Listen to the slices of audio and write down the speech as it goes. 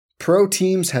Pro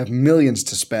teams have millions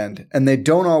to spend, and they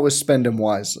don't always spend them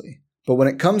wisely. But when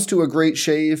it comes to a great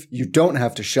shave, you don't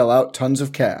have to shell out tons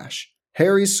of cash.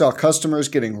 Harry's saw customers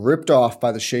getting ripped off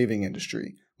by the shaving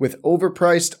industry with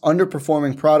overpriced,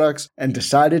 underperforming products and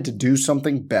decided to do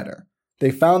something better. They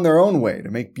found their own way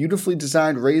to make beautifully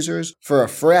designed razors for a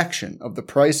fraction of the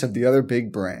price of the other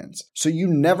big brands, so you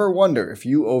never wonder if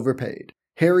you overpaid.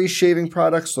 Harry's shaving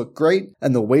products look great,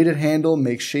 and the weighted handle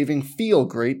makes shaving feel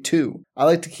great too. I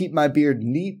like to keep my beard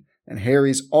neat, and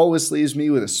Harry's always leaves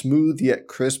me with a smooth yet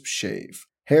crisp shave.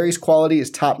 Harry's quality is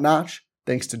top-notch,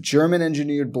 thanks to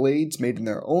German-engineered blades made in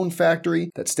their own factory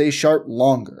that stay sharp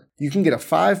longer. You can get a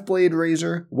 5-blade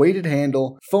razor, weighted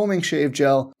handle, foaming shave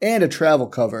gel, and a travel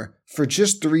cover for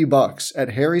just $3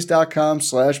 at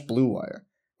harrys.com/bluewire.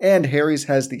 And Harry's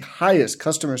has the highest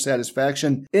customer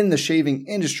satisfaction in the shaving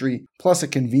industry, plus a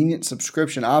convenient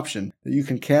subscription option that you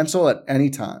can cancel at any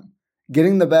time.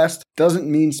 Getting the best doesn't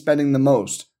mean spending the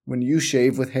most when you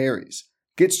shave with Harry's.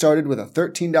 Get started with a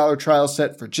 $13 trial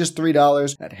set for just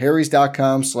 $3 at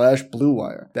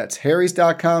harrys.com/bluewire. That's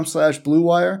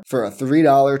harrys.com/bluewire for a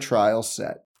 $3 trial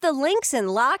set. The Links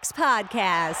and Locks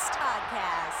Podcast.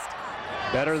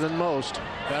 Better than most.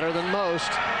 Better than most.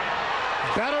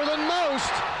 Better than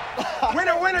most.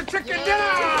 Winner, winner, chicken dinner!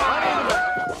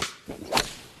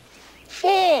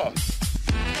 4.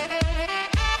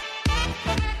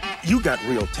 You got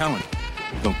real talent.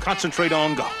 Don't concentrate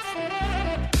on golf.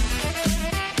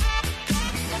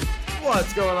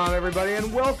 What's going on, everybody,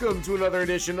 and welcome to another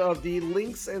edition of the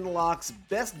Links and Locks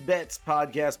Best Bets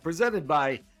podcast presented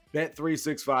by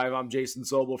Bet365. I'm Jason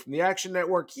Sobel from the Action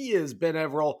Network. He is Ben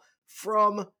Everill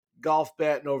from Golf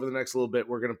Bet, and over the next little bit,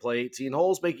 we're going to play 18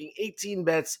 holes, making 18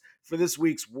 bets for this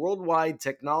week's Worldwide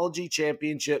Technology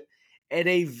Championship at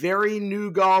a very new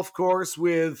golf course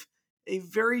with a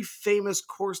very famous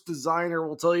course designer.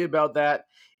 We'll tell you about that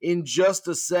in just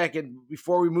a second.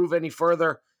 Before we move any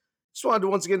further, just wanted to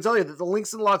once again tell you that the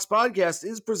Links and Locks podcast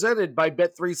is presented by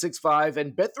Bet365,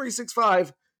 and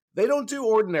Bet365, they don't do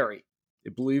ordinary.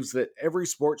 It believes that every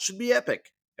sport should be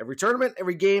epic. Every tournament,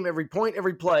 every game, every point,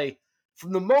 every play,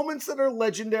 from the moments that are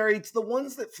legendary to the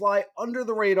ones that fly under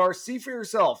the radar. See for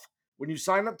yourself. When you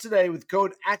sign up today with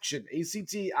code ACTION,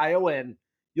 ACTION,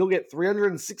 you'll get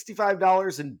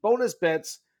 $365 in bonus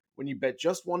bets when you bet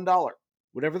just $1.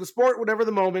 Whatever the sport, whatever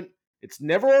the moment, it's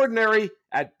never ordinary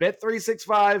at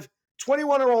Bet365.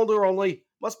 21 or older only,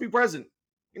 must be present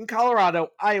in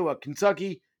Colorado, Iowa,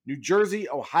 Kentucky, New Jersey,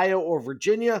 Ohio, or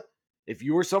Virginia. If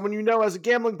you or someone you know has a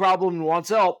gambling problem and wants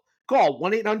help, call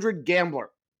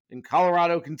 1-800-GAMBLER. In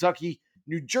Colorado, Kentucky,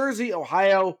 New Jersey,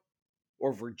 Ohio,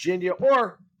 or Virginia,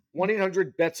 or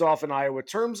 1-800-BETS-OFF in Iowa.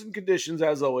 Terms and conditions,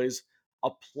 as always,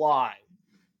 apply.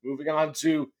 Moving on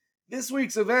to this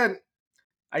week's event.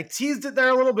 I teased it there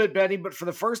a little bit, Benny, but for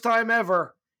the first time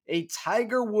ever, a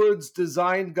Tiger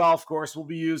Woods-designed golf course will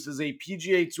be used as a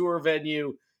PGA Tour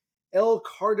venue, El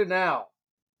Cardinal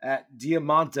at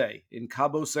Diamante in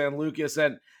Cabo San Lucas.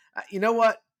 And you know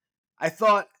what? I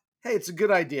thought, hey, it's a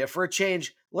good idea. For a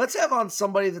change, let's have on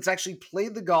somebody that's actually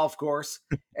played the golf course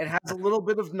and has a little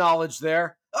bit of knowledge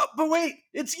there. Oh, but wait,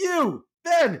 it's you,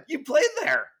 Ben. You played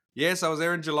there. Yes, I was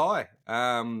there in July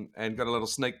and got a little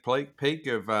sneak peek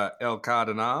of El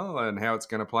Cardinal and how it's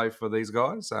going to play for these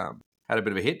guys. Had a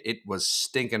bit of a hit. It was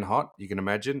stinking hot, you can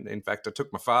imagine. In fact, I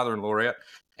took my father-in-law out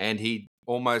and he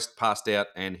almost passed out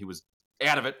and he was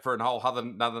out of it for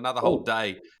another whole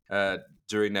day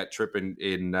during that trip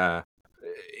in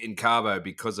Cabo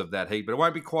because of that heat. But it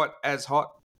won't be quite as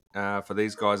hot for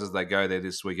these guys as they go there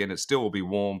this weekend. It still will be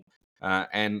warm.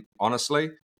 And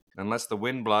honestly, unless the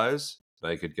wind blows,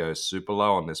 they could go super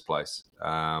low on this place.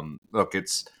 Look,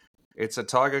 it's a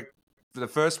Tiger, the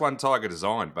first one Tiger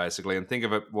designed, basically. And think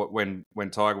of it when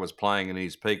Tiger was playing in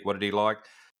his peak, what did he like?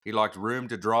 He liked room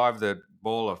to drive the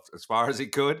ball as far as he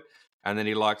could, and then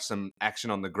he liked some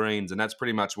action on the greens, and that's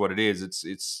pretty much what it is.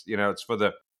 It's for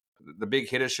the big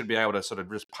hitters should be able to sort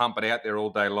of just pump it out there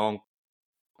all day long.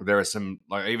 There are some,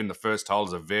 like even the first hole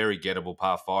is a very gettable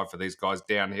par 5 for these guys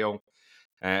downhill.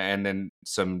 And then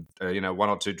some, 1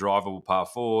 or 2 drivable par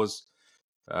 4s.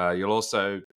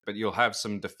 You'll have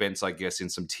some defense, I guess, in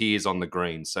some tiers on the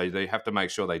greens. So they have to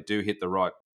make sure they do hit the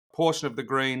right portion of the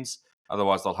greens.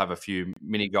 Otherwise, they'll have a few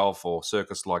mini golf or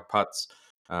circus-like putts.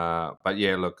 But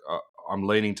yeah, look, I'm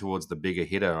leaning towards the bigger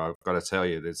hitter. I've got to tell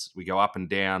you, we go up and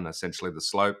down, essentially the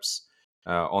slopes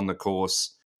on the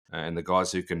course, and the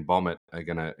guys who can bomb it are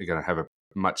gonna have a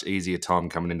much easier time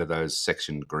coming into those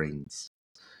sectioned greens.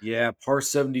 Yeah, par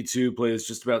 72 plays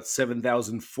just about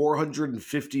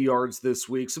 7,450 yards this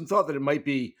week. Some thought that it might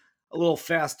be a little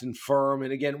fast and firm.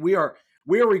 And again, we are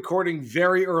we are recording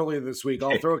very early this week.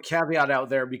 I'll throw a caveat out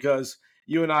there because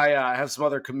you and I have some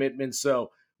other commitments.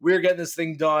 So we're getting this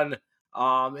thing done.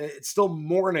 It's still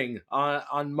morning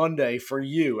on Monday for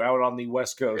you out on the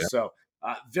West Coast. Yeah. So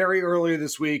very early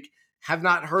this week. Have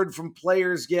not heard from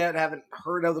players yet. Haven't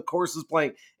heard how the course is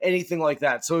playing, anything like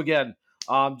that. So again,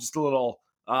 just a little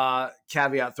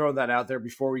caveat, throwing that out there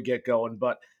before we get going.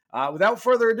 But without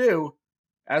further ado,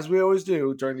 as we always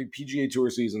do during the PGA Tour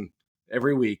season,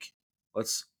 every week,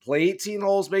 let's play 18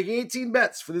 holes, making 18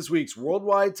 bets for this week's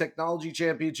Worldwide Technology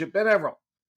Championship. Ben Everill,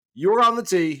 you're on the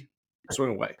tee.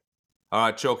 Swing away. All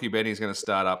right, Chalky Benny's going to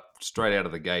start up straight out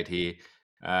of the gate here.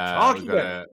 Chalky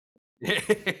Benny.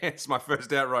 It's my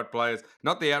first outright play. It's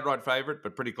not the outright favourite,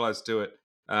 but pretty close to it.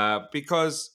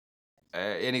 Because,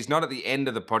 and he's not at the end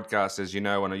of the podcast, as you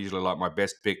know, when I usually like my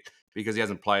best pick, because he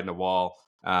hasn't played in a while.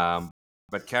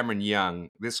 But Cameron Young,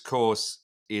 this course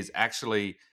is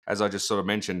actually, as I just sort of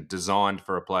mentioned, designed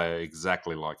for a player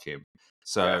exactly like him.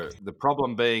 So the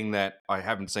problem being that I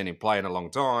haven't seen him play in a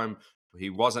long time. He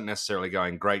wasn't necessarily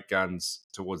going great guns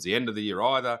towards the end of the year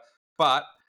either. But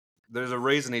there's a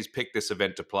reason he's picked this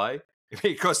event to play,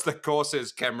 because the course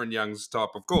is Cameron Young's type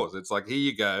of course. It's like, here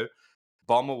you go,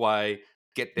 bomb away,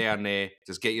 get down there,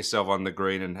 just get yourself on the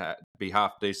green and be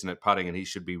half decent at putting, and he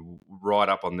should be right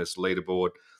up on this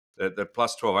leaderboard. The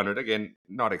plus 1,200, again,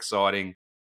 not exciting.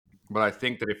 But I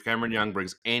think that if Cameron Young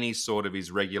brings any sort of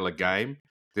his regular game,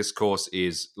 this course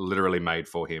is literally made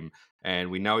for him.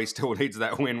 And we know he still needs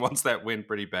that win, wants that win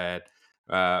pretty bad.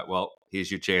 Well,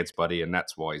 here's your chance, buddy, and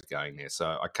that's why he's going there. So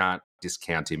I can't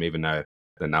discount him, even though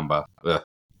the number, it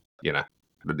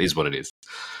is what it is.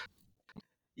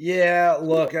 Yeah,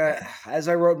 look, as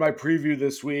I wrote in my preview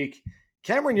this week,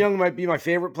 Cameron Young might be my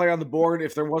favorite player on the board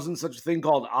if there wasn't such a thing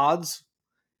called odds.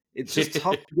 It's just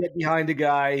tough to get behind a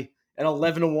guy at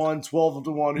 11-1,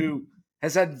 12-1 who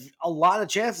has had a lot of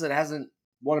chances and hasn't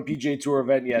won a PGA Tour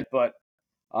event yet. But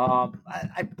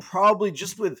I probably,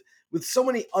 just with so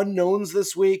many unknowns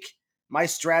this week, my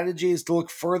strategy is to look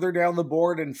further down the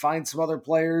board and find some other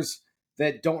players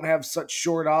that don't have such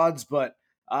short odds. But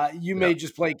you may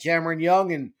just play Cameron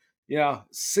Young and,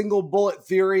 single bullet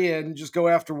theory and just go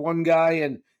after one guy.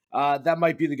 And that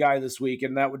might be the guy this week.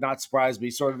 And that would not surprise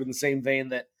me, sort of in the same vein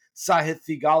that Sahith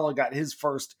Theegala got his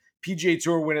first PGA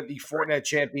Tour win at the Fortinet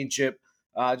Championship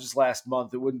just last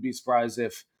month. It wouldn't be surprised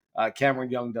if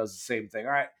Cameron Young does the same thing.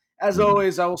 All right. As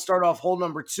always, I will start off hole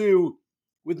number 2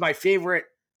 with my favorite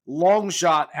long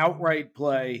shot outright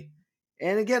play.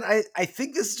 And again, I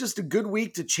think this is just a good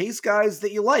week to chase guys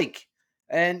that you like.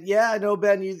 And yeah, I know,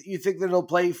 Ben, you think that it'll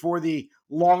play for the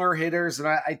longer hitters, and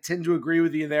I tend to agree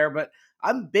with you there. But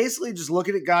I'm basically just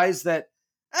looking at guys that,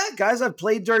 guys I've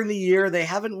played during the year. They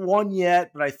haven't won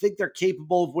yet, but I think they're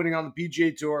capable of winning on the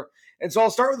PGA Tour. And so I'll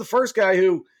start with the first guy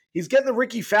who he's getting the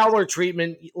Ricky Fowler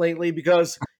treatment lately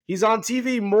because he's on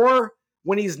TV more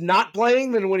when he's not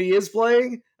playing than when he is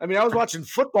playing. I mean, I was watching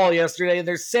football yesterday, and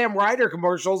there's Sam Ryder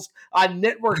commercials on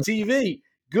network TV.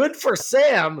 Good for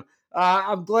Sam.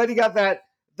 I'm glad he got that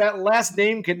last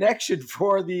name connection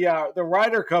for the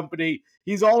Ryder company.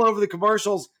 He's all over the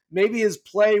commercials. Maybe his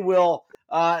play will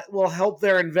help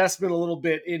their investment a little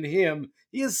bit in him.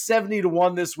 He is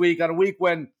 70-1 this week on a week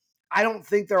when I don't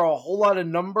think there are a whole lot of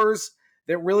numbers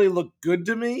that really look good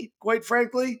to me, quite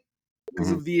frankly,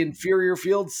 because of the inferior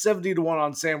field. 70-1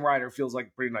 on Sam Ryder feels like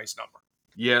a pretty nice number.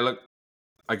 Yeah, look,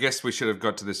 I guess we should have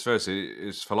got to this first.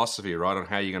 Is philosophy, right, on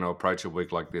how you're going to approach a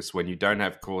week like this when you don't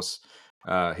have course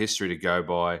history to go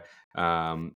by.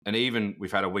 And even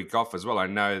we've had a week off as well. I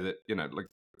know that, like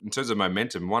in terms of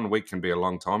momentum, 1 week can be a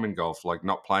long time in golf. Like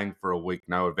not playing for a week,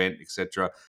 no event,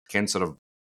 etc., can sort of,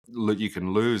 you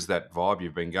can lose that vibe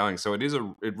you've been going. So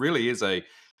it really is a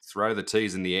throw the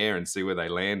tees in the air and see where they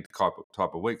land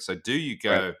type of week. So do you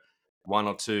go 1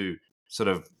 or 2 sort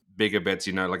of bigger bets,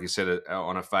 like you said,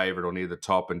 on a favorite or near the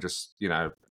top and just,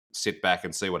 sit back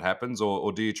and see what happens?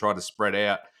 Or do you try to spread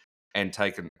out and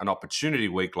take an opportunity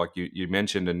week like you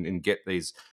mentioned and get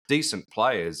these decent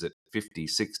players at 50,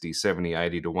 60, 70,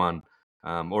 80-1,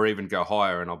 or even go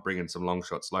higher, and I'll bring in some long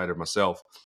shots later myself.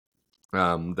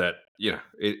 That,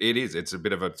 it's a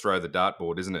bit of a throw the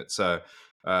dartboard, isn't it? So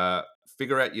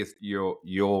figure out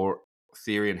your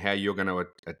theory and how you're going to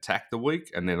attack the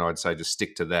week, and then I'd say just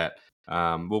stick to that.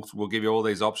 We'll give you all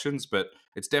these options, but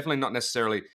it's definitely not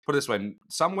necessarily, put it this way,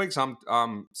 some weeks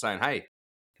I'm saying, hey,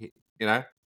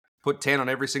 put 10 on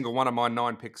every single one of my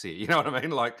 9 picks here. You know what I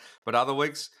mean? But other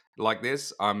weeks like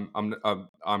this, I'm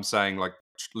saying, like,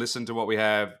 listen to what we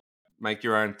have, make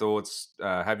your own thoughts,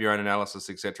 have your own analysis,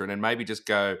 etc., and then maybe just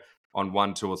go on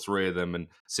 1, 2, or 3 of them and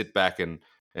sit back and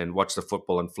and watch the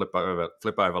football and flip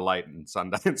over late and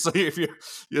Sunday and see if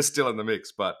you're still in the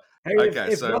mix. But hey,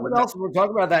 if nothing else, we're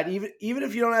talking about that. Even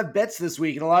if you don't have bets this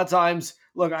week, and a lot of times,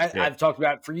 look, I've talked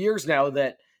about it for years now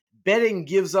that betting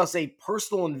gives us a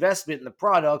personal investment in the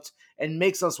product and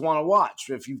makes us want to watch.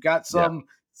 If you've got some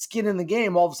skin in the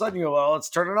game, all of a sudden you go, well, let's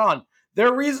turn it on. There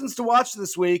are reasons to watch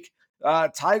this week.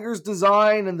 Tiger's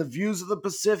design and the views of the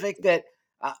Pacific that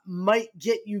might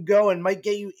get you going, might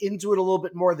get you into it a little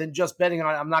bit more than just betting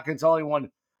on it. I'm not going to tell anyone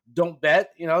don't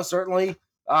bet, certainly,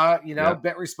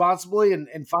 bet responsibly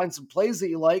and find some plays that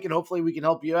you like, and hopefully we can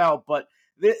help you out. But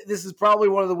this is probably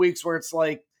one of the weeks where it's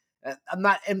like, I'm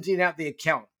not emptying out the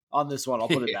account on this one. I'll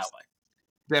put it that way.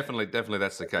 Definitely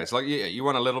that's the case. Like, you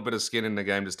want a little bit of skin in the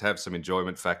game, just to have some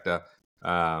enjoyment factor.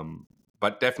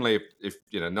 But definitely, if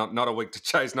not a week to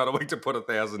chase, not a week to put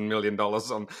 $1,000 million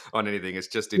on anything. It's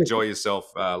just enjoy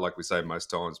yourself, like we say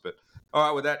most times. But all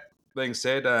right, with that being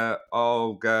said,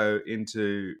 I'll go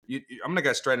into. I'm going to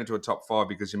go straight into a top 5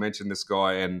 because you mentioned this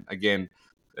guy, and again,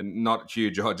 not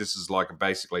huge odds. This is like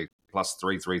basically plus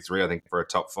 333, I think, for a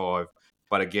top 5.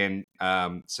 But again,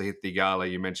 Sahith Theegala,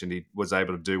 you mentioned he was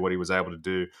able to do what he was able to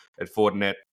do at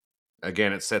Fortinet.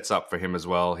 Again, it sets up for him as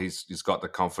well. He's got the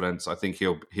confidence. I think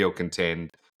he'll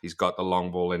contend. He's got the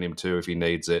long ball in him too if he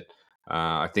needs it.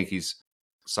 I think he's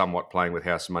somewhat playing with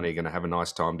house money. Going to have a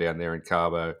nice time down there in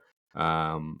Cabo.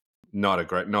 Not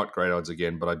great odds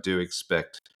again, but I do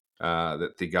expect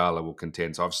that Theegala will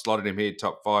contend. So I've slotted him here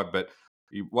top 5. But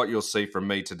what you'll see from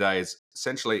me today is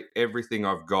essentially everything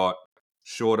I've got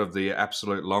short of the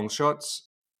absolute long shots,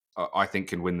 I think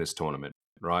can win this tournament.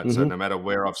 Right. Mm-hmm. So no matter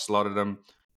where I've slotted them.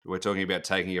 We're talking about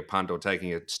taking a punt or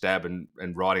taking a stab and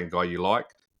riding a guy you like.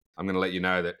 I'm going to let you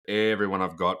know that everyone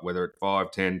I've got, whether at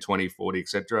 5, 10, 20, 40,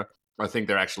 etc., I think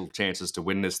they're actual chances to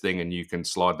win this thing, and you can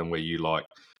slide them where you like.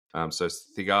 So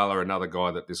Theegala, another guy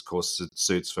that this course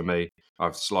suits for me.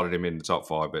 I've slotted him in the top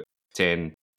 5, but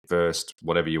 10, first,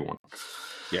 whatever you want.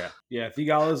 Yeah.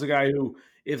 Theegala is a guy who,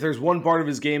 if there's one part of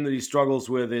his game that he struggles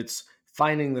with, it's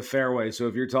finding the fairway. So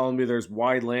if you're telling me there's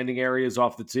wide landing areas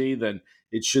off the tee, then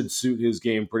it should suit his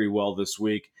game pretty well this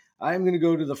week. I'm going to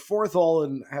go to the 4th hole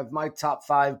and have my top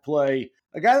 5 play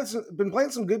a guy that's been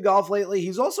playing some good golf lately.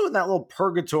 He's also in that little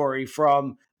purgatory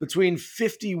from between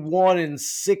 51 and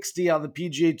 60 on the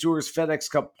PGA Tour's FedEx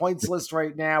Cup points list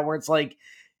right now, where it's like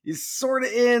he's sort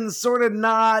of in, sort of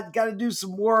not, got to do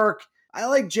some work. I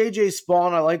like JJ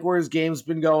Spawn. I like where his game's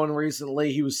been going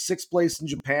recently. He was 6th place in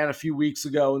Japan a few weeks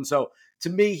ago, and so to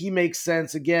me, he makes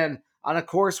sense. Again, on a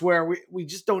course where we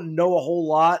just don't know a whole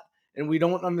lot and we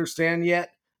don't understand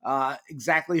yet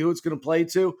exactly who it's going to play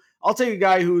to. I'll take a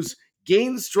guy who's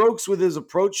gained strokes with his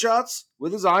approach shots,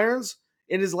 with his irons,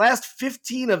 in his last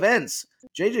 15 events.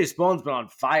 JJ Spawn's been on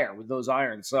fire with those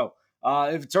irons. So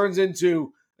if it turns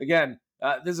into, again,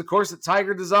 there's a course that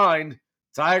Tiger designed.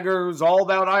 Tiger's all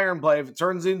about iron play. If it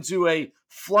turns into a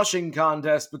flushing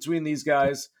contest between these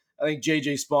guys, I think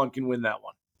JJ Spawn can win that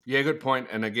one. Yeah, good point.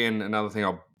 And again, another thing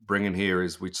I'll bring in here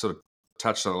is we sort of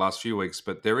touched on the last few weeks,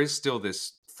 but there is still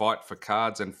this fight for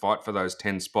cards and fight for those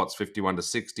 10 spots, 51 to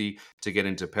 60, to get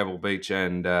into Pebble Beach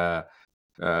and early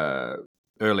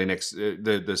next,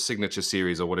 the Signature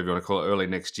Series or whatever you want to call it, early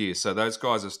next year. So those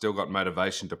guys have still got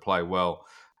motivation to play well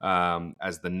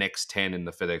as the next 10 in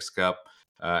the FedEx Cup.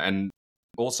 And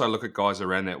also look at guys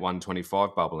around that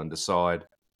 125 bubble and decide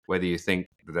whether you think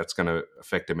that's going to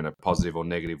affect them in a positive or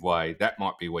negative way. That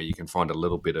might be where you can find a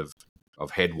little bit of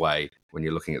headway when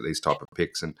you're looking at these type of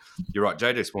picks. And you're right,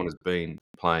 JJ Spawn has been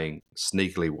playing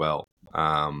sneakily well.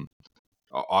 I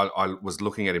was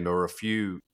looking at him. There were a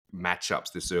few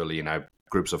matchups this early,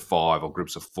 groups of 5 or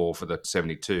groups of 4 for the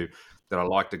 72 that I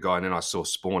liked the guy. And then I saw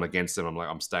Spawn against him. I'm like,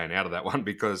 I'm staying out of that one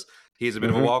because he's a bit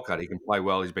of a wild card. He can play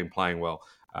well. He's been playing well.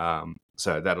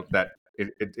 So that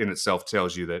in itself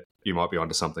tells you that you might be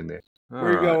onto something there.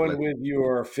 We're going with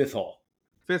your 5th hole.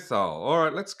 5th hole. All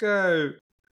right, let's go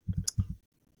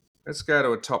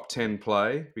to a top 10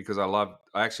 play because I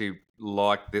actually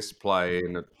like this play,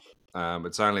 and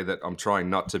it's only that I'm trying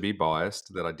not to be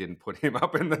biased that I didn't put him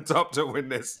up in the top to win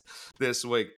this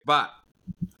week. But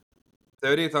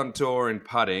 30th on tour in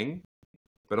putting,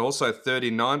 but also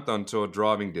 39th on tour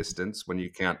driving distance when you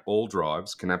count all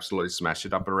drives, can absolutely smash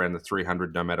it up around the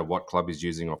 300 no matter what club he's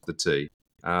using off the tee.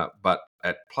 But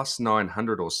at plus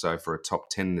 900 or so for a top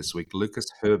 10 this week, Lucas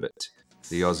Herbert,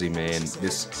 the Aussie man.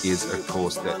 This is a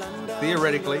course that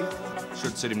theoretically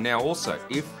should suit him. Now also,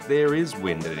 if there is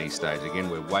wind at any stage, again,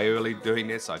 we're way early doing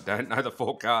this. I don't know the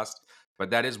forecast, but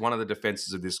that is one of the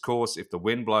defenses of this course. If the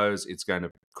wind blows, it's going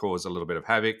to cause a little bit of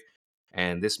havoc,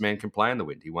 and this man can play in the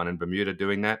wind. He won in Bermuda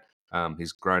doing that.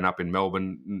 He's grown up in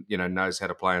Melbourne, knows how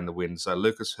to play in the wind. So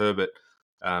Lucas Herbert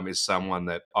is someone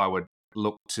that I would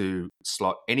look to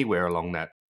slot anywhere along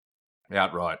that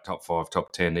outright top 5,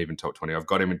 top 10, even top 20. I've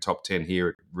got him in top 10 here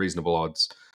at reasonable odds.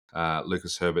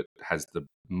 Lucas Herbert has the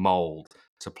mold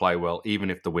to play well, even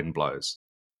if the wind blows.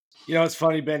 It's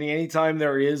funny, Benny. Anytime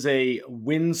there is a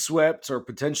windswept or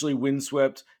potentially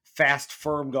windswept, fast,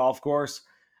 firm golf course,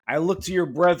 I look to your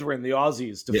brethren, the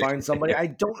Aussies, to find somebody. I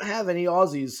don't have any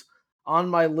Aussies on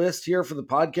my list here for the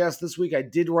podcast this week. I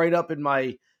did write up in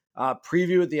my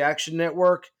preview at the Action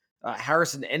Network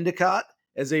Harrison Endicott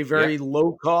as a very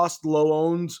low-cost,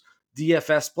 low-owned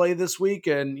DFS play this week.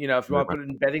 And, if you want to put it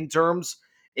in betting terms,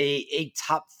 a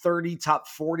top 30, top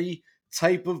 40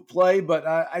 type of play. But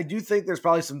I do think there's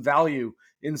probably some value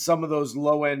in some of those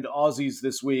low-end Aussies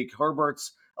this week.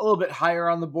 Herbert's a little bit higher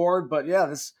on the board. But,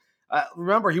 this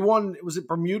remember, he won, was it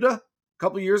Bermuda a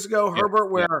couple of years ago, Herbert,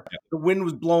 where the wind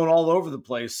was blowing all over the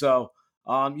place. So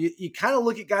you kind of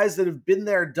look at guys that have been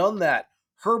there, done that.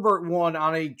 Herbert won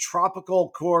on a tropical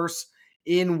course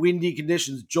in windy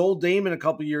conditions. Joel Damon a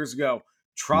couple years ago,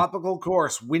 tropical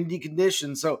course, windy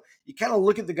conditions. So you kind of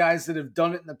look at the guys that have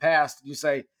done it in the past and you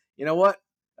say, you know what?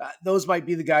 Those might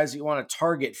be the guys that you want to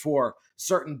target for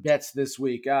certain bets this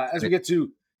week. As we get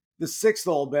to the sixth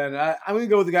hole, Ben, I'm going to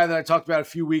go with the guy that I talked about a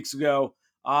few weeks ago.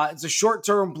 It's a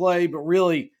short-term play, but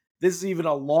really this is even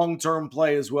a long-term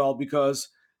play as well because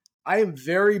I am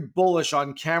very bullish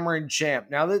on Cameron Champ.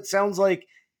 Now that sounds like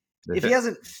if he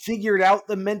hasn't figured out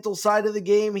the mental side of the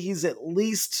game, he's at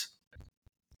least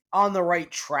on the right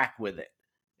track with it.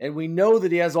 And we know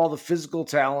that he has all the physical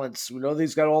talents. We know that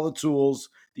he's got all the tools,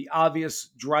 the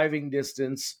obvious driving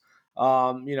distance. He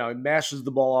mashes the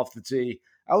ball off the tee.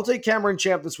 I will take Cameron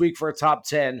Champ this week for a top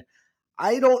 10.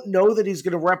 I don't know that he's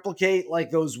going to replicate like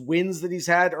those wins that he's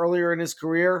had earlier in his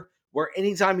career, where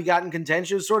anytime he got in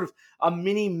contention, it was sort of a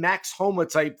mini Max Homa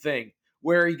type thing,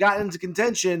 where he got into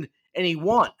contention and he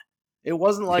won. It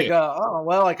wasn't like,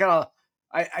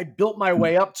 I built my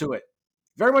way up to it.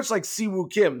 Very much like Siwoo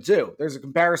Kim, too. There's a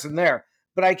comparison there.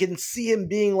 But I can see him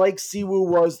being like Siwoo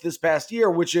was this past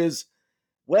year, which is,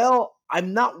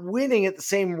 I'm not winning at the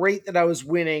same rate that I was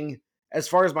winning as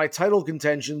far as my title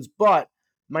contentions, but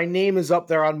my name is up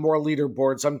there on more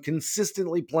leaderboards. I'm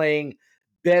consistently playing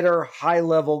better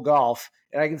high-level golf,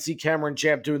 and I can see Cameron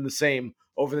Champ doing the same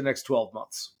over the next 12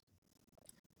 months.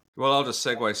 Well, I'll just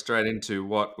segue straight into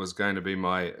what was going to be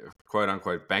my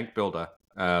quote-unquote bank builder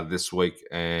this week.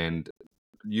 And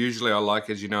usually I like,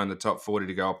 as you know, in the top 40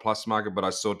 to go a plus market, but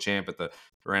I saw Champ at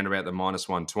around about the minus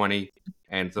 120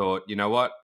 and thought, you know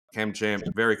what? Cam Champ,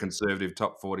 very conservative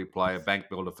top 40 player, bank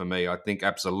builder for me. I think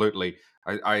absolutely.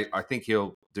 I think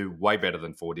he'll do way better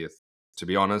than 40th, to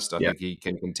be honest. I think he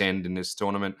can contend in this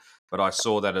tournament, but I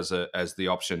saw that as the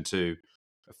option to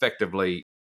effectively,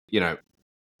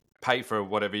 pay for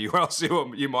whatever else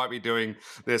you might be doing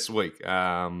this week.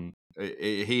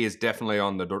 He is definitely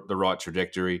on the right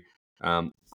trajectory.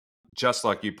 Just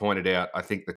like you pointed out, I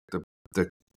think the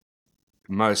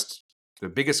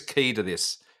biggest key to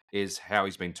this is how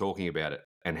he's been talking about it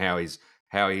and how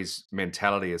his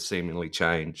mentality has seemingly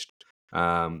changed.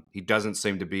 He doesn't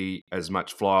seem to be as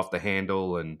much fly off the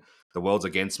handle and the world's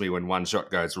against me when one shot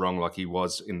goes wrong like he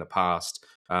was in the past.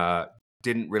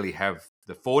 Didn't really have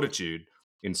the fortitude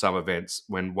in some events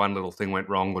when one little thing went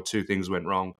wrong or two things went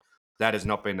wrong. That has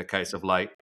not been the case of late.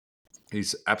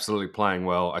 He's absolutely playing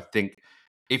well. I think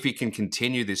if he can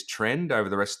continue this trend over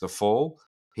the rest of the fall,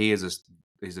 he's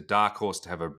a dark horse to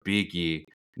have a big year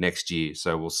next year.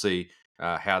 So we'll see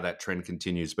how that trend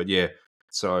continues. But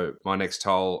so my next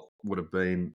hole would have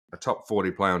been a top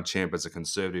 40 play on Champ as a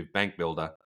conservative bank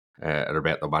builder at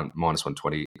about the minus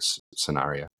 120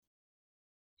 scenario.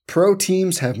 Pro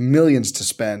teams have millions to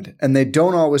spend, and they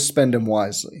don't always spend them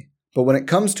wisely. But when it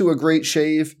comes to a great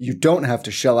shave, you don't have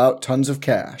to shell out tons of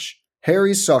cash.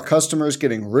 Harry's saw customers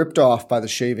getting ripped off by the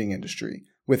shaving industry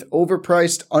with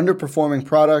overpriced, underperforming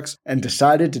products and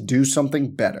decided to do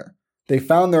something better. They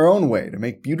found their own way to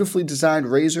make beautifully designed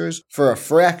razors for a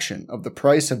fraction of the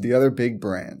price of the other big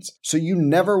brands, so you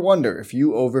never wonder if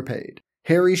you overpaid.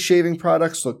 Harry's shaving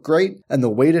products look great, and the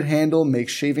weighted handle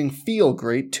makes shaving feel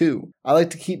great too. I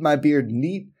like to keep my beard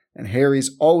neat, and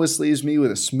Harry's always leaves me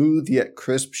with a smooth yet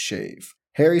crisp shave.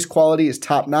 Harry's quality is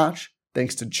top-notch,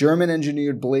 thanks to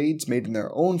German-engineered blades made in their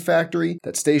own factory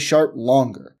that stay sharp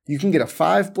longer. You can get a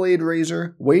 5-blade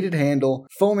razor, weighted handle,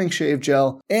 foaming shave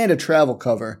gel, and a travel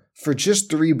cover for just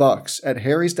 $3 at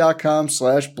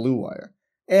harrys.com/bluewire.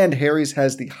 And Harry's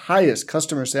has the highest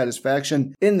customer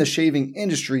satisfaction in the shaving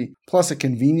industry, plus a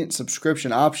convenient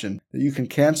subscription option that you can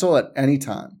cancel at any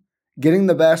time. Getting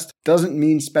the best doesn't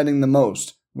mean spending the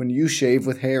most, when you shave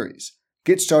with Harry's.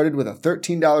 Get started with a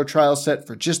 $13 trial set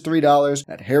for just $3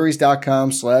 at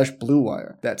harrys.com/Blue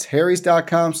Wire. That's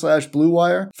harrys.com/Blue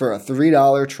Wire for a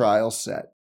 $3 trial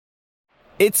set.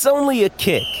 It's only a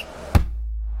kick,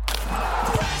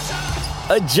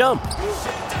 a jump,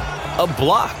 a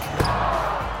block.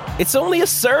 It's only a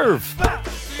serve.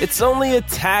 It's only a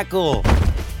tackle,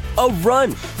 a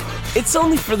run. It's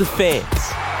only for the fans.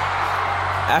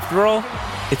 After all,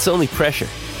 it's only pressure.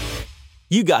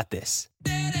 You got this.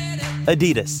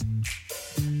 Adidas.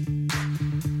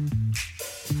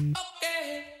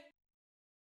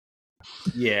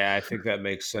 Yeah, I think that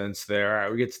makes sense there. All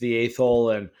right, we get to the eighth hole,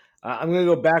 and I'm going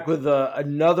to go back with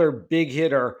another big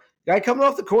hitter. Guy coming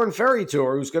off the Korn Ferry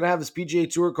Tour who's going to have his PGA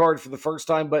Tour card for the first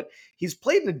time, but he's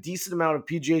played in a decent amount of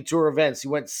PGA Tour events. He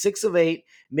went 6 of 8,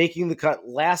 making the cut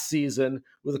last season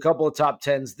with a couple of top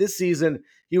 10s. This season,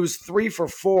 he was 3 for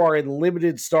 4 in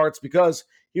limited starts because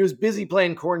he was busy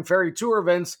playing Korn Ferry Tour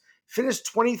events. Finished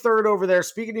 23rd over there.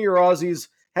 Speaking of your Aussies,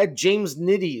 had James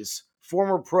Nitties,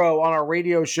 former pro, on our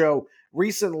radio show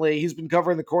recently. He's been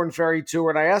covering the Korn Ferry Tour,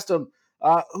 and I asked him,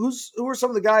 who are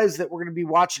some of the guys that we're going to be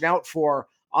watching out for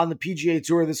on the PGA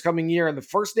Tour this coming year? And the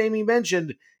first name he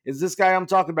mentioned is this guy I'm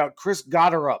talking about, Chris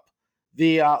Gotterup,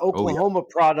 the Oklahoma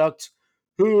product,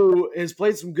 who has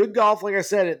played some good golf, like I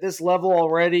said, at this level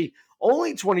already.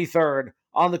 Only 23rd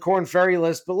on the Korn Ferry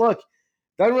list, but look,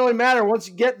 doesn't really matter. Once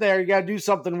you get there, you got to do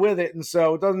something with it. And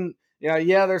so it doesn't,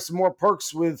 there's some more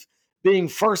perks with being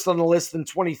first on the list than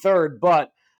 23rd,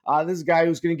 but this is a guy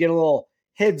who's going to get a little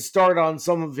head start on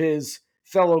some of his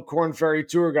fellow Korn Ferry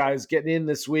Tour guys getting in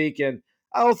this week. And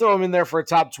I'll throw him in there for a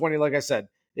top 20. Like I said,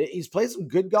 he's played some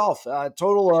good golf, a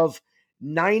total of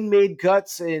 9 made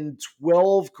cuts and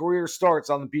 12 career starts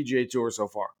on the PGA Tour so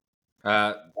far.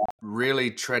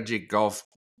 Really tragic golf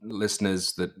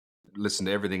listeners that listen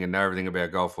to everything and know everything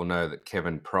about golf will know that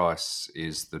Kevin Price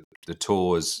is the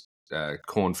tour's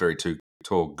Korn Ferry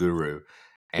Tour guru,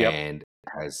 and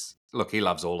he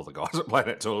loves all of the guys that play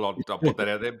that tour. I'll put that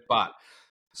out there, but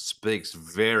speaks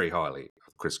very highly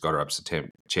of Chris Gotterup's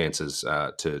chances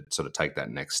to sort of take that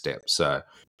next step. So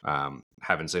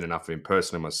haven't seen enough of him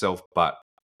personally myself, but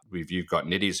you've got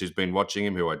Nitties who's been watching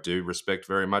him, who I do respect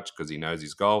very much because he knows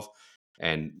his golf,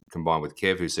 and combined with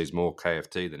Kev, who sees more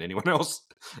KFT than anyone else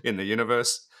in the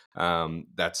universe,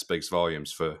 that speaks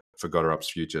volumes for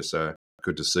Gotterup's future. So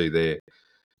good to see there.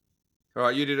 All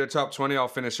right, you did a top 20. I'll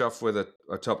finish off with a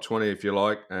top 20 if you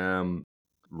like.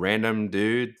 Random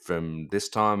dude from this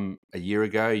time a year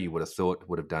ago, you would have thought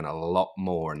would have done a lot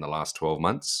more in the last 12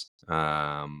 months.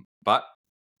 But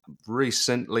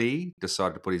recently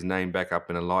decided to put his name back up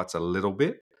in the lights a little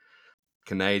bit.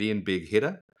 Canadian big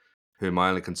hitter, who my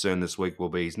only concern this week will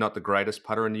be he's not the greatest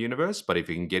putter in the universe, but if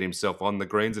he can get himself on the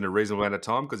greens in a reasonable amount of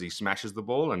time because he smashes the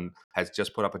ball and has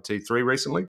just put up a T3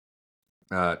 recently,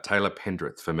 Taylor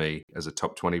Pendrith for me as a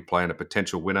top 20 player and a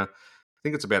potential winner. I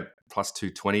think it's about plus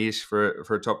 220-ish for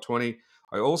a top 20.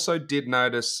 I also did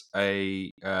notice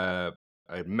a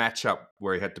matchup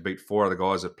where he had to beat 4 other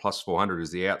guys at plus 400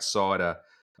 as the outsider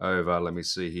over, let me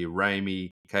see here,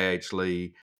 Ramey, KH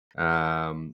Lee,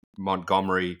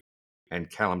 Montgomery, and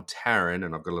Callum Tarrant,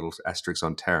 and I've got a little asterisk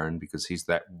on Tarrant because he's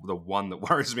the one that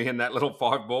worries me in that little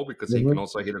 5 ball because he can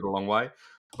also hit it a long way.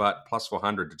 But plus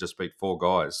 400 to just beat 4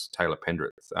 guys, Taylor Pendrith,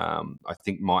 I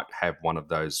think might have one of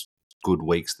those good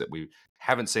weeks that we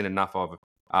haven't seen enough of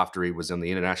after he was on the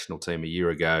international team a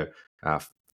year ago.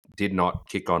 Did not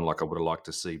kick on like I would have liked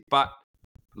to see, but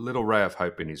little ray of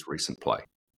hope in his recent play.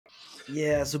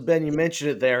 Yeah, so Ben, you mentioned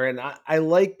it there, and I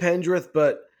like Pendrith,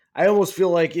 but I almost feel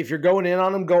like if you're going in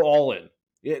on him, go all in.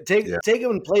 Take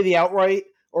him and play the outright,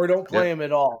 or don't play him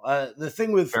at all. The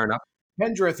thing with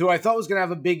Pendrith, who I thought was going to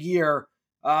have a big year,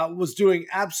 was doing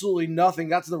absolutely nothing.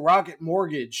 Got to the Rocket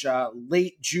Mortgage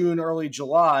late June, early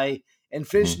July, and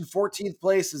finished in 14th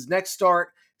place. His next start,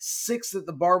 6th at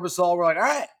the Barbasol. We're like, all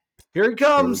right, here he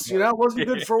comes. It wasn't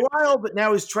good for a while, but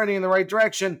now he's trending in the right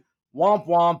direction. Womp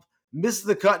womp. Missed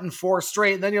the cut in 4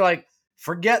 straight. And then you're like,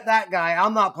 forget that guy.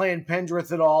 I'm not playing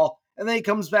Pendrith at all. And then he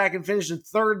comes back and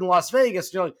finishes 3rd in Las Vegas.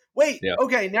 And you're like, wait,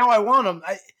 okay, now I want him.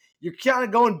 You're kind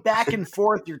of going back and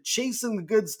forth. You're chasing the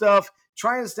good stuff,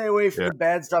 trying to stay away from the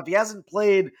bad stuff. He hasn't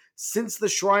played since the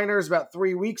Shriners about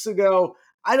 3 weeks ago.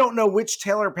 I don't know which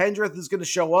Taylor Pendrith is going to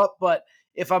show up, but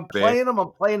if I'm playing him,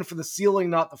 I'm playing for the ceiling,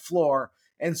 not the floor.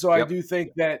 And so I do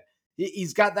think that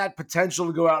he's got that potential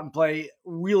to go out and play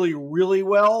really, really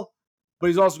well, but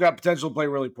he's also got potential to play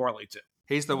really poorly too.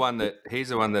 He's the one that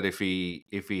if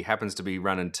he happens to be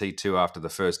running T2 after the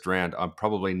first round, I'm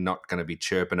probably not going to be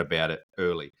chirping about it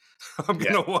early. I'm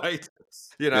going to wait.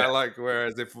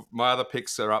 Whereas if my other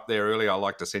picks are up there early, I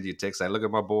like to send you a text, say, look at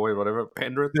my boy, whatever,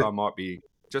 Pendrith. I might be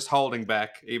just holding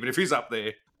back, even if he's up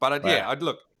there. But I'd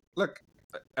look,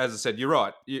 as I said, you're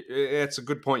right. It's a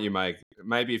good point you make.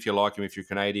 Maybe if you like him, if you're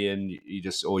Canadian,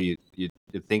 you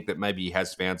think that maybe he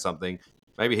has found something.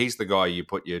 Maybe he's the guy you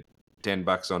put your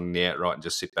 $10 on the outright and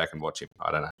just sit back and watch him.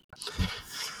 I don't know.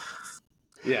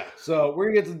 Yeah, so we're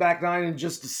going to get to the back nine in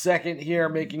just a second here,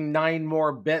 making 9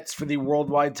 more bets for the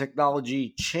Worldwide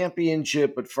Technology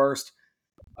Championship. But first,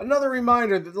 another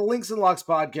reminder that the Links and Locks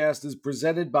podcast is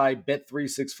presented by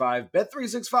Bet365.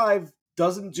 Bet365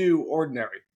 doesn't do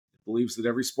ordinary. It believes that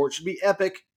every sport should be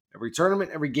epic, every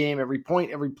tournament, every game, every point,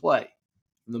 every play.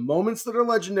 From the moments that are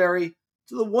legendary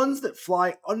to the ones that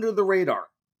fly under the radar.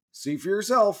 See for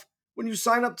yourself when you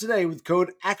sign up today with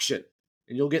code ACTION,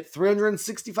 and you'll get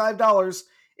 $365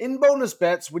 in bonus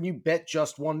bets when you bet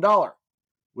just $1.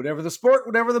 Whatever the sport,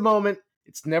 whatever the moment,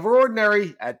 it's never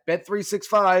ordinary at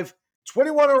Bet365.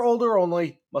 21 or older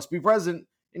only, must be present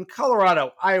in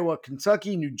Colorado, Iowa,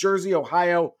 Kentucky, New Jersey,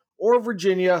 Ohio, or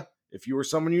Virginia. If you or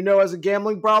someone you know has a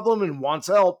gambling problem and wants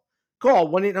help, call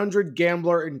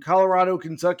 1-800-GAMBLER in Colorado,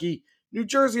 Kentucky, New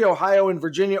Jersey, Ohio, and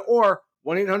Virginia, or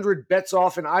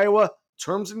 1-800-BETS-OFF in Iowa.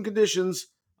 Terms and conditions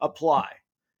apply.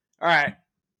 All right,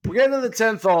 we're getting to the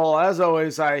 10th hole. As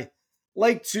always, I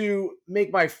like to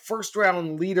make my first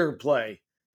round leader play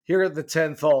here at the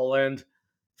 10th hole, and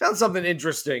found something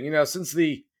interesting. Since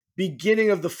the beginning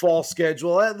of the fall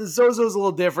schedule, the Zozo's a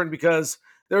little different because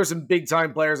there are some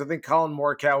big-time players. I think Colin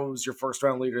Morikawa was your first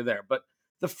round leader there. But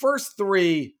the first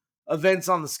 3 events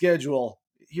on the schedule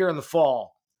here in the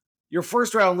fall, your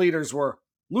first round leaders were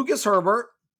Lucas Herbert,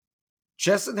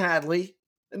 Chesson Hadley,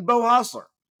 and Beau Hossler.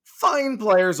 Fine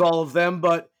players, all of them,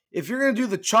 but if you're going to do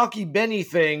the Chalky Benny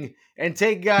thing and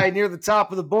take a guy near the top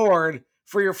of the board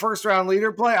for your first round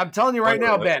leader play, I'm telling you right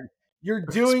now, Ben, you're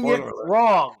doing it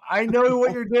wrong. I know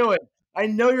what you're doing. I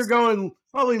know you're going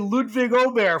probably Ludwig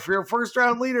Aubert for your first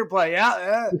round leader play.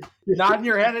 Yeah, nodding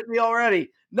your head at me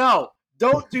already. No,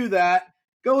 don't do that.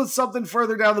 Go with something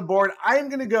further down the board. I'm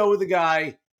going to go with a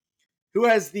guy who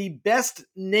has the best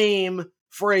name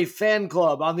for a fan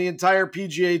club on the entire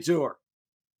PGA Tour.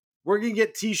 We're going to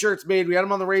get t-shirts made. We had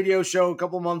him on the radio show a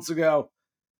couple months ago.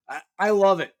 I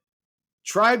love it.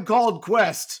 Tribe Called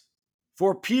Quest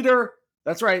for Peter.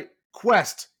 That's right,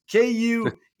 Quest.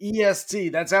 K-U-E-S-T.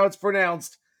 That's how it's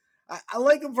pronounced. I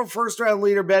like him for first round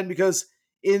leader, Ben, because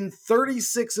in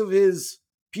 36 of his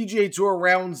PGA Tour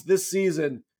rounds this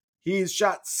season, he's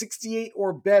shot 68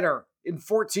 or better in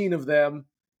 14 of them.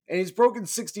 And he's broken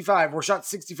 65 or shot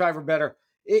 65 or better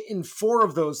in 4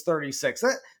 of those 36.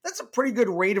 That's a pretty good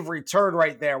rate of return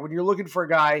right there when you're looking for a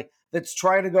guy that's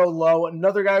trying to go low,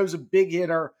 another guy who's a big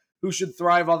hitter who should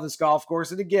thrive on this golf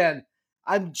course. And again,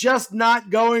 I'm just not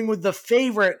going with the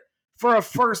favorite for a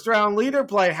first-round leader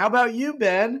play. How about you,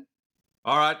 Ben?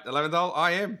 All right, 11th hole,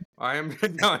 I am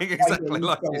going exactly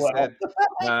like you said.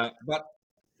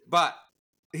 But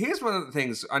here's one of the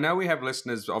things. I know we have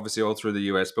listeners, obviously, all through the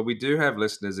US, but we do have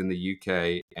listeners in the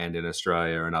UK and in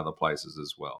Australia and other places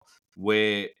as well,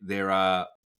 where there are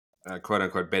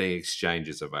quote-unquote betting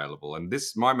exchanges available. And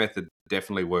my method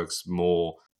definitely works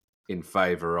more in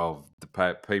favor of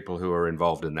the people who are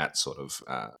involved in that sort of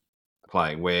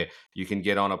playing, where you can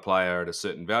get on a player at a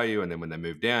certain value, and then when they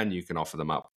move down, you can offer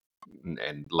them up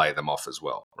and lay them off as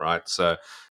well, right? So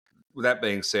with that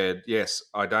being said, yes,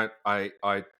 I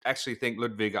actually think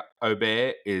Ludwig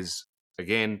Aubert is,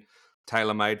 again,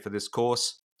 tailor-made for this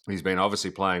course. He's been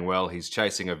obviously playing well. He's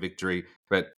chasing a victory,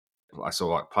 but I saw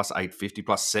like plus 850,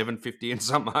 plus 750 in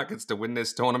some markets to win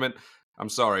this tournament. I'm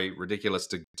sorry, ridiculous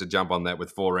to jump on that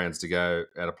with 4 rounds to go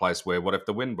at a place where what if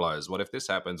the wind blows? What if this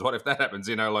happens? What if that happens?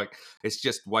 It's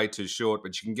just way too short,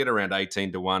 but you can get around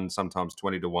 18-1, sometimes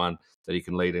 20-1 that he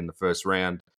can lead in the first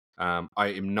round. I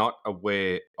am not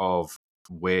aware of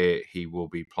where he will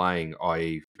be playing,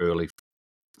 i.e. early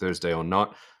Thursday or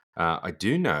not. I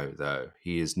do know, though,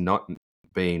 he is not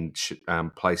being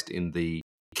placed in the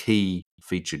key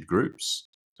featured groups.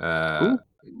 Now,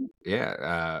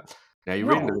 you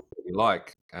read what you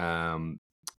like.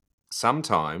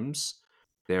 Sometimes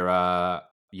there are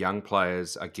young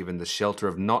players are given the shelter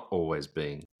of not always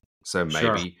being. So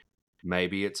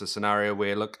maybe it's a scenario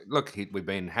where, look, we've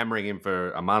been hammering him for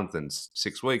a month and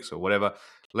 6 weeks or whatever.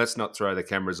 Let's not throw the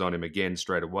cameras on him again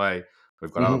straight away.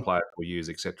 We've got other players we'll use,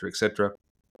 etc., etc.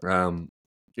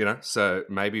 So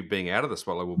maybe being out of the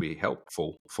spotlight will be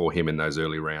helpful for him in those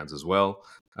early rounds as well.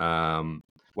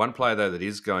 One player, though, that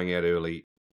is going out early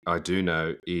I do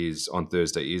know is on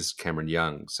Thursday is Cameron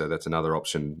Young. So that's another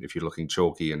option if you're looking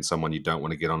chalky and someone you don't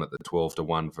want to get on at the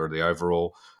 12-1 for the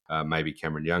overall. Maybe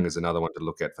Cameron Young is another one to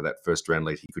look at for that first round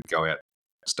lead. He could go out,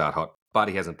 start hot, but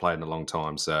he hasn't played in a long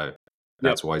time. So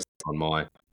that's why he's on my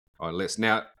list.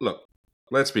 Now, look,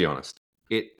 let's be honest.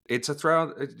 It's a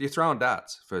throw. You're throwing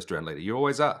darts, first round leader. You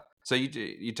always are. So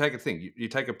you take a thing. You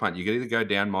take a punt. You can either go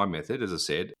down my method, as I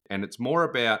said, and it's more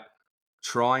about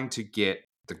trying to get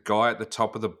the guy at the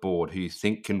top of the board who you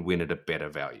think can win at a better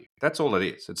value. That's all it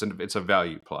is. It's a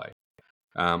value play.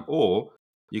 Or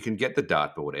you can get the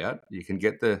dartboard out, you can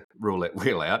get the roulette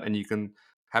wheel out, and you can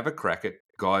have a crack at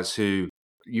guys who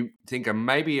you think are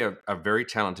maybe are very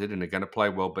talented and are going to play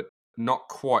well, but not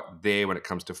quite there when it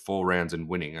comes to 4 rounds and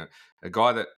winning. A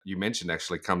guy that you mentioned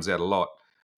actually comes out a lot.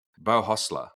 Bo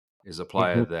Hostler is a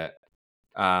player that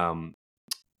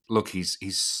look,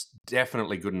 he's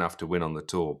definitely good enough to win on the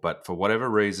tour, but for whatever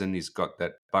reason, he's got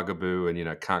that bugaboo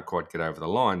and, can't quite get over the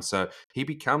line. So he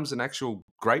becomes an actual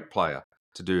great player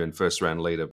to do in first round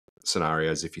leader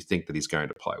scenarios if you think that he's going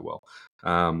to play well.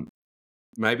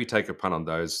 Maybe take a punt on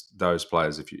those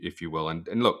players if you will. And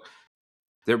look,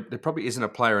 there probably isn't a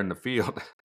player in the field.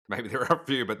 Maybe there are a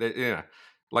few, but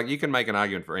like you can make an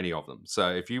argument for any of them.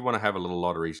 So if you want to have a little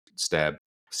lottery stab,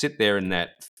 sit there in that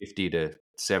 50 to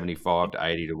 75 to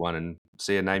 80 to 1 and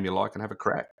see a name you like and have a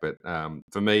crack. But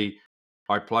for me,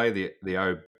 I play the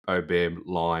Obear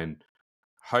line,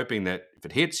 hoping that if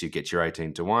it hits, you get your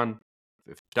 18 to 1.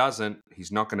 If it doesn't,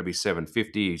 he's not going to be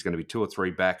 750. He's going to be 2 or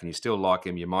 3 back, and you still like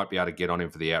him. You might be able to get on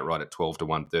him for the outright at 12 to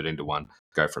 1, 13 to 1.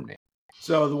 Go from there.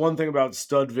 So the one thing about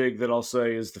Studvig that I'll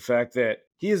say is the fact that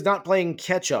he is not playing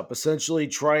catch-up, essentially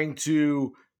trying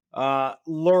to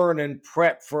learn and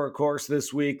prep for a course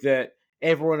this week that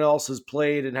everyone else has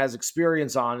played and has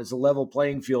experience on. It's a level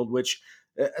playing field, which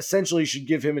essentially should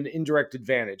give him an indirect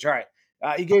advantage. All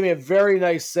right, you gave me a very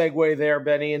nice segue there,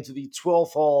 Benny, into the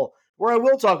 12th hole, where I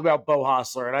will talk about Bo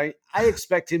Hostler, and I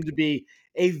expect him to be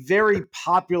a very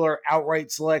popular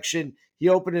outright selection. He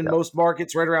opened in most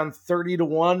markets right around 30 to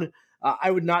 1.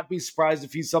 I would not be surprised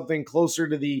if he's something closer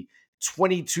to the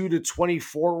 22 to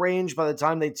 24 range by the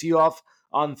time they tee off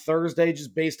on Thursday,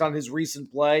 just based on his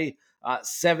recent play.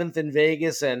 7th in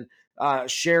Vegas and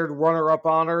shared runner-up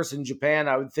honors in Japan.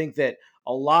 I would think that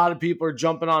a lot of people are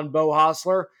jumping on Bo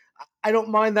Hostler. I don't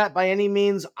mind that by any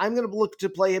means. I'm going to look to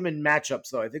play him in matchups,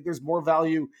 though. I think there's more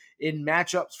value in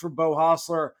matchups for Bo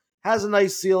Hostler. Has a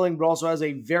nice ceiling, but also has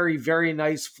a very, very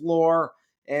nice floor.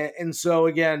 And so,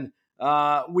 again,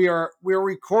 we're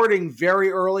recording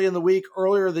very early in the week,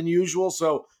 earlier than usual,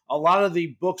 so a lot of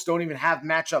the books don't even have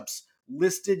matchups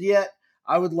listed yet.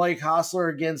 I would like Hostler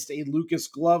against a Lucas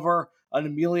Glover, an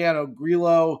Emiliano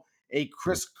Grillo, a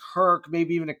Chris Kirk,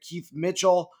 maybe even a Keith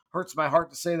Mitchell. Hurts my heart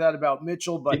to say that about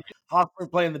Mitchell, but Hostler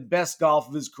playing the best golf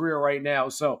of his career right now,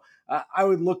 so I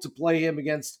would look to play him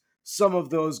against some of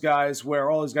those guys where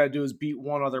all he's got to do is beat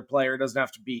one other player. It doesn't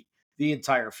have to beat the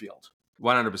entire field.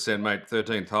 100%, mate.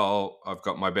 13th hole, I've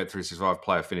got my Bet365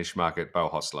 player finish market, Bo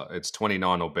Hostler. It's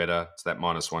 29 or better. It's that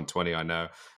minus 120, I know.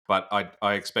 But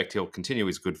I expect he'll continue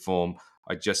his good form.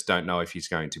 I just don't know if he's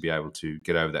going to be able to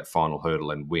get over that final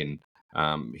hurdle and win.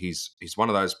 He's one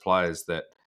of those players that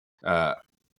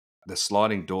the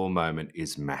sliding door moment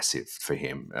is massive for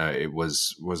him. It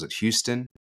was it Houston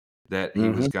that he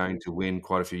was going to win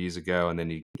quite a few years ago, and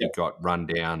then he got run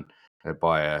down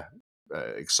by a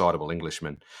excitable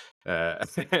Englishman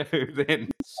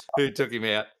who took him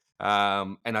out.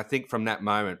 And I think from that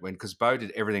moment, because Bo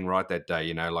did everything right that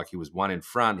day, like he was 1 in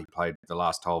front, he played the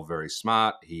last hole very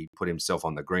smart, he put himself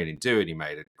on the green into it, he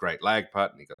made a great lag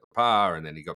putt, and he got the par, and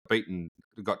then he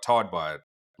got tied by a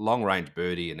long range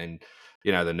birdie, and then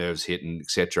the nerves hit and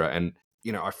etc. And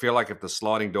I feel like if the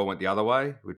sliding door went the other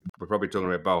way, we're probably talking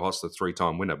about Bo Hostler,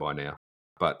 3-time winner by now.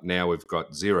 But now we've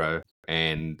got 0,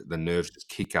 and the nerves just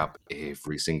kick up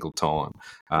every single time.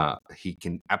 He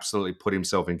can absolutely put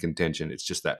himself in contention. It's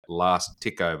just that last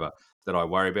tick over that I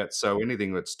worry about. So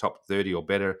anything that's top 30 or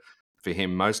better for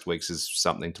him most weeks is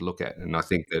something to look at. And I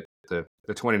think that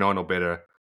the 29 or better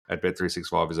at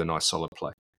Bet365 is a nice solid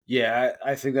play. Yeah,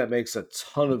 I think that makes a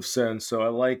ton of sense. So I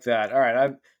like that. All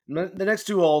right, the next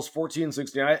 2 holes, 14 and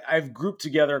 16, I've grouped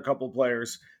together a couple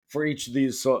players for each of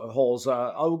these holes.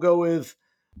 I'll go with,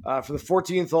 for the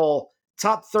 14th hole,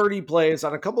 top 30 plays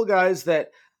on a couple guys that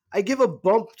I give a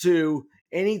bump to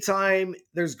anytime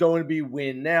there's going to be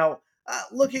wind. Now,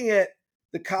 looking at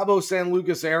the Cabo San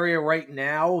Lucas area right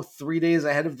now, 3 days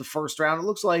ahead of the first round, it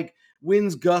looks like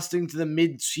winds gusting to the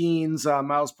mid-teens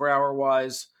miles per hour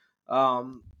wise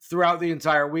throughout the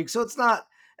entire week. So it's not,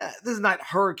 this is not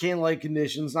hurricane-like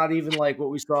conditions, not even like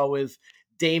what we saw with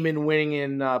Damon winning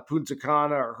in Punta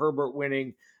Cana or Herbert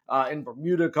winning in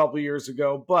Bermuda a couple years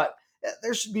ago, but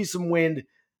there should be some wind.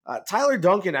 Tyler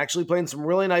Duncan actually playing some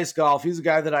really nice golf. He's a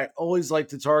guy that I always like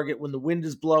to target when the wind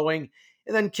is blowing.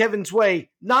 And then Kevin Tway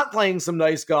not playing some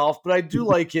nice golf, but I do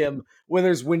like him when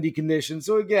there's windy conditions.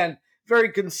 So again,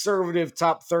 very conservative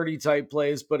top 30 type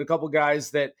plays, but a couple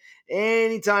guys that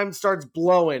anytime it starts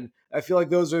blowing, I feel like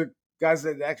those are guys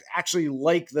that actually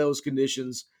like those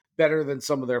conditions better than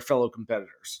some of their fellow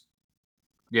competitors.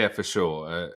 Yeah, for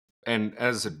sure. And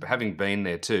as having been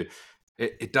there too,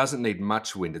 it doesn't need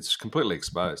much wind. It's completely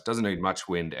exposed. Doesn't need much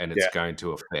wind, and it's going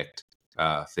to affect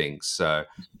things. So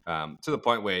to the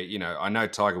point where, I know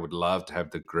Tiger would love to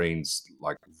have the greens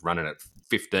like running at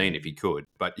 15 if he could,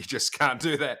 but you just can't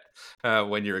do that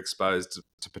when you're exposed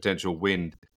to potential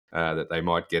wind that they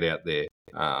might get out there.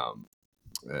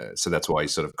 So that's why he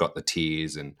sort of got the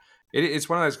tiers, and it's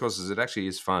one of those courses that actually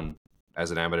is fun as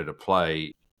an amateur to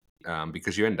play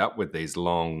because you end up with these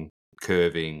long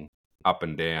curving up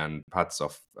and down putts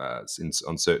off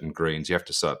on certain greens. You have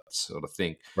to sort of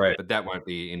think, right? But that won't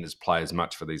be in as play as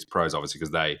much for these pros, obviously,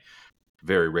 because they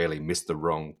very rarely miss the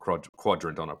wrong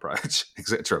quadrant on approach,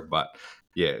 etc. But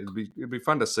yeah, it'd be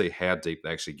fun to see how deep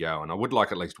they actually go, and I would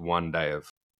like at least one day of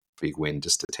big wind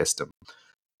just to test them.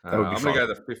 I'm going to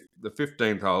go the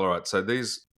 15th hole. All right, so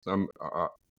these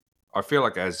I feel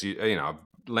like I've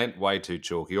lent way too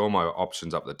chalky. All my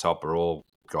options up the top are all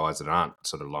guys that aren't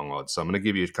sort of long odds. So I'm going to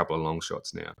give you a couple of long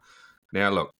shots now. Now,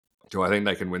 look, do I think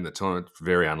they can win the tournament?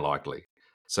 Very unlikely.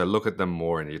 So look at them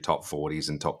more in your top 40s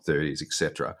and top 30s,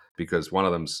 etc. Because one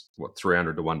of them's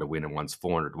 300 to 1 to win and one's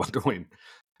 400 to 1 to win.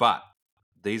 But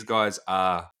these guys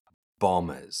are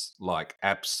bombers, like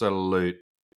absolute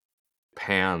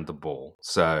pound the ball.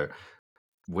 So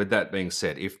with that being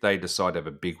said, if they decide to have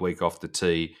a big week off the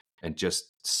tee and just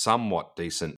somewhat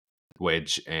decent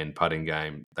wedge and putting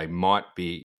game, they might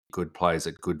be good plays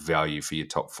at good value for your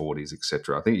top 40s,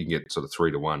 etc. I think you can get sort of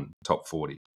 3 to 1 top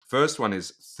 40. First one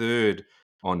is third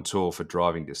on tour for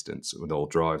driving distance with all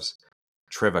drives,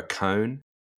 Trevor Cone,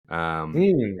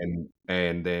 and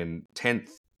then 10th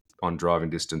on driving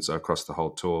distance across the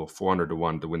whole tour, 400 to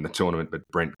 1 to win the tournament, but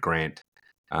Brent Grant.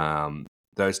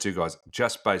 Those two guys,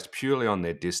 just based purely on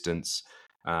their distance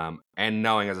and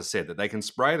knowing, as I said, that they can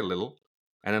spray it a little.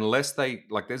 And unless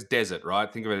there's desert,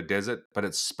 right? Think of it as a desert, but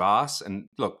it's sparse. And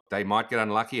look, they might get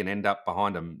unlucky and end up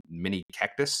behind a mini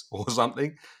cactus or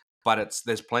something, but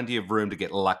there's plenty of room to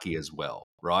get lucky as well,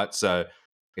 right? So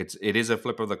it is a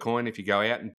flip of the coin if you go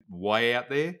out and way out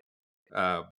there,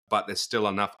 but there's still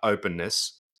enough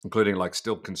openness, including like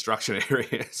still construction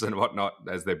areas and whatnot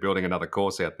as they're building another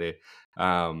course out there,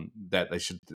 that they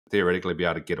should theoretically be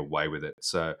able to get away with it.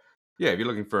 So yeah, if you're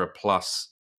looking for a plus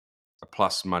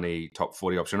money top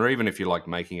 40 option, or even if you're like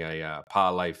making a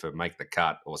parlay for make the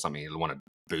cut or something, you want to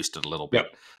boost it a little bit,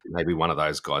 maybe one of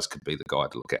those guys could be the guy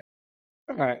to look at.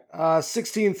 All right,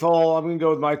 16th hole, I'm going to go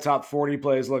with my top 40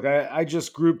 plays. Look, I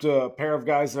just grouped a pair of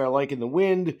guys that I like in the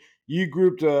wind. You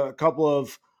grouped a couple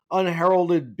of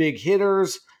unheralded big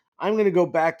hitters. I'm going to go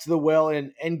back to the well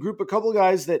and group a couple of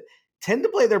guys that tend to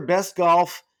play their best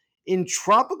golf in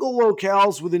tropical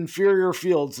locales with inferior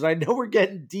fields. And I know we're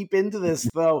getting deep into this,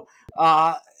 though.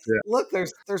 Look,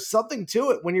 there's something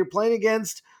to it when you're playing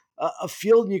against a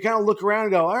field and you kind of look around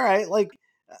and go, all right, like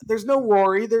there's no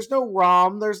Rory, there's no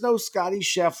Rahm, there's no Scotty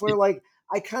Scheffler. Like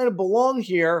I kind of belong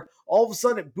here. All of a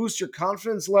sudden it boosts your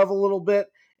confidence level a little bit.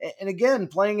 And again,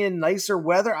 playing in nicer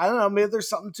weather, I don't know, maybe there's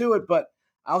something to it, but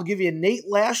I'll give you Nate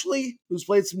Lashley, who's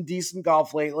played some decent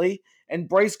golf lately, and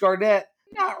Bryce Gardner,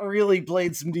 not really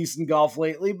played some decent golf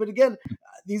lately. But again,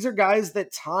 these are guys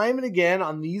that time and again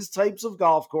on these types of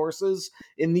golf courses,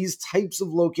 in these types of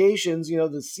locations,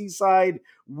 the seaside,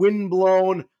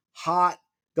 windblown, hot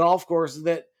golf courses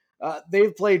that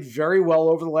they've played very well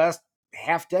over the last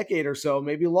half decade or so,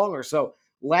 maybe longer. So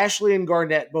Lashley and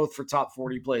Garnett both for top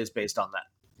 40 plays based on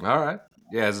that. All right.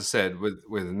 Yeah, as I said, with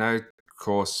no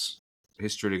course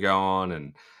history to go on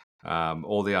and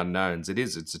all the unknowns,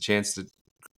 it's a chance to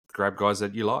grab guys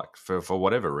that you like for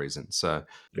whatever reason. So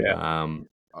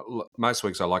most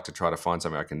weeks I like to try to find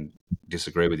something I can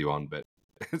disagree with you on, but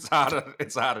it's harder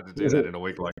to do that in a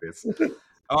week like this.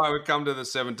 All right, we've come to the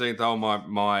 17th hole,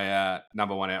 my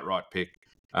number one outright pick.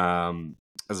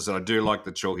 As I said, I do like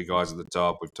the chalky guys at the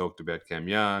top. We've talked about Cam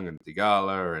Young and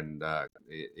Thigala and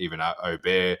even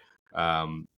Aubert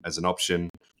as an option.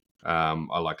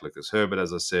 I like Lucas Herbert,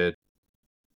 as I said.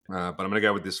 But I'm going to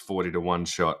go with this 40 to 1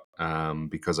 shot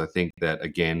because I think that,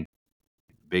 again,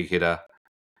 big hitter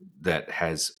that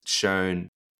has shown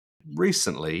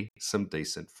recently some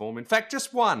decent form. In fact,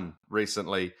 just one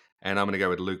recently And I'm going to go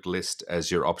with Luke List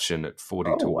as your option at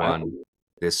 40 to 1 wow.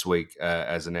 this week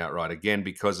as an outright. Again,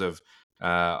 because of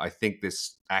I think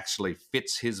this actually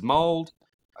fits his mold.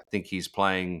 I think he's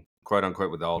playing, quote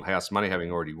unquote, with the old house money,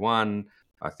 having already won.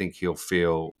 I think he'll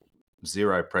feel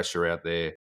zero pressure out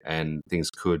there, and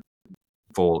things could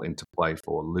fall into play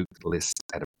for Luke List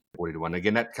at 40 to 1.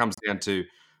 Again, that comes down to,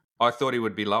 I thought he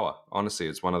would be lower. Honestly,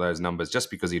 it's one of those numbers,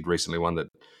 just because he'd recently won, that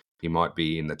he might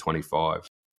be in the 25,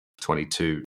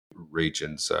 22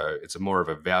 region. So it's more of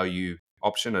a value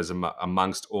option as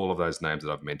amongst all of those names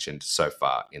that I've mentioned so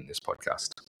far in this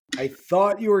podcast. I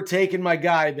thought you were taking my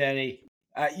guy, Benny.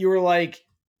 You were like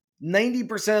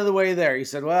 90% of the way there. You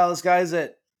said, well, this guy's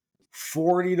at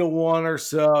 40 to 1 or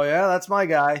so. Yeah, that's my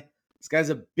guy. This guy's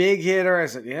a big hitter. I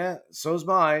said, yeah, so's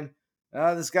mine.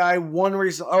 This guy won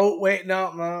recently. Oh, wait,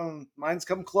 no, mine's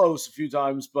come close a few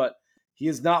times, but he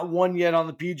has not won yet on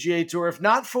the PGA Tour. If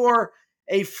not for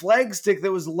a flag stick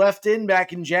that was left in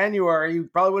back in January, he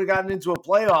probably would have gotten into a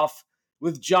playoff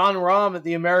with John Rahm at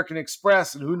the American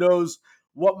Express, and who knows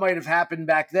what might have happened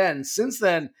back then. Since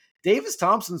then, Davis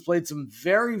Thompson's played some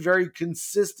very, very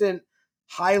consistent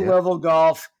high-level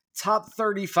golf, top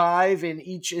 35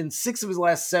 in 6 of his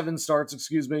last 7 starts,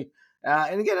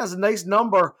 and again, has a nice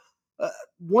number.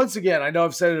 Once again, I know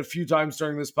I've said it a few times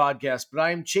during this podcast, but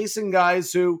I am chasing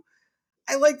guys who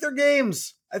I like their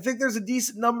games. I think there's a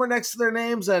decent number next to their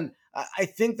names, and I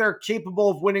think they're capable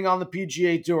of winning on the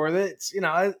PGA Tour.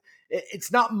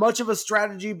 It's not much of a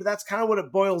strategy, but that's kind of what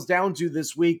it boils down to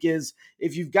this week is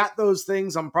if you've got those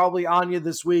things, I'm probably on you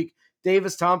this week.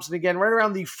 Davis Thompson, again, right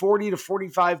around the 40 to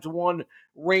 45 to 1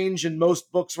 range in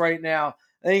most books right now.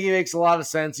 I think he makes a lot of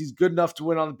sense. He's good enough to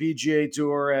win on the PGA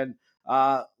Tour, and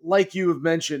like you have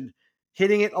mentioned,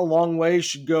 hitting it a long way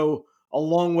should go a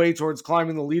long way towards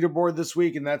climbing the leaderboard this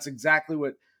week, and that's exactly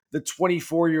what the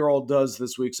 24-year-old does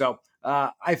this week. So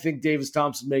I think Davis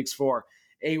Thompson makes for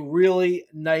a really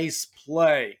nice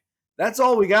play. That's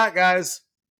all we got, guys.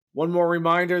 One more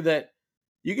reminder that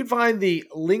you can find the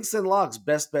Links and Locks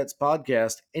Best Bets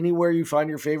podcast anywhere you find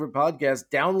your favorite podcast.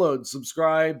 Download,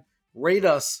 subscribe, rate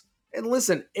us, and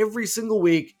listen every single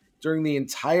week during the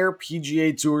entire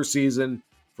PGA Tour season.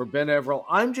 For Ben Everill,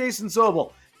 I'm Jason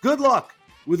Sobel. Good luck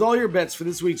with all your bets for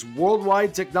this week's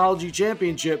Worldwide Technology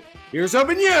Championship. Here's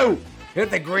hoping you hit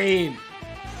the green.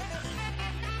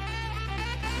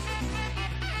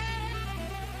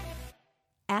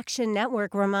 Action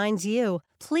Network reminds you,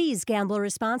 please gamble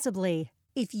responsibly.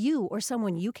 If you or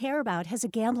someone you care about has a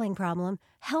gambling problem,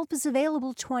 help is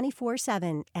available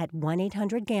 24/7 at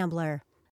 1-800-GAMBLER.